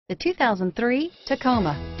The 2003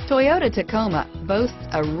 Tacoma. Toyota Tacoma boasts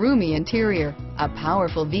a roomy interior, a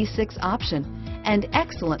powerful V6 option, and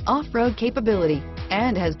excellent off-road capability,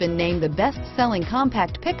 and has been named the best-selling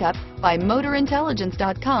compact pickup by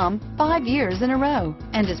MotorIntelligence.com 5 years in a row,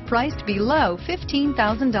 and is priced below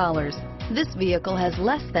 $15,000. This vehicle has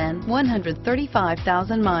less than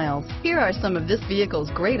 135,000 miles. Here are some of this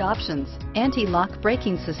vehicle's great options: anti-lock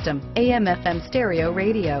braking system, AM/FM stereo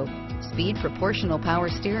radio, speed proportional power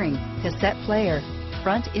steering, cassette player,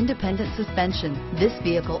 front independent suspension. This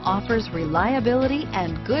vehicle offers reliability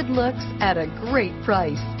and good looks at a great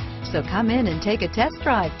price. So come in and take a test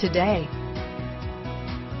drive today.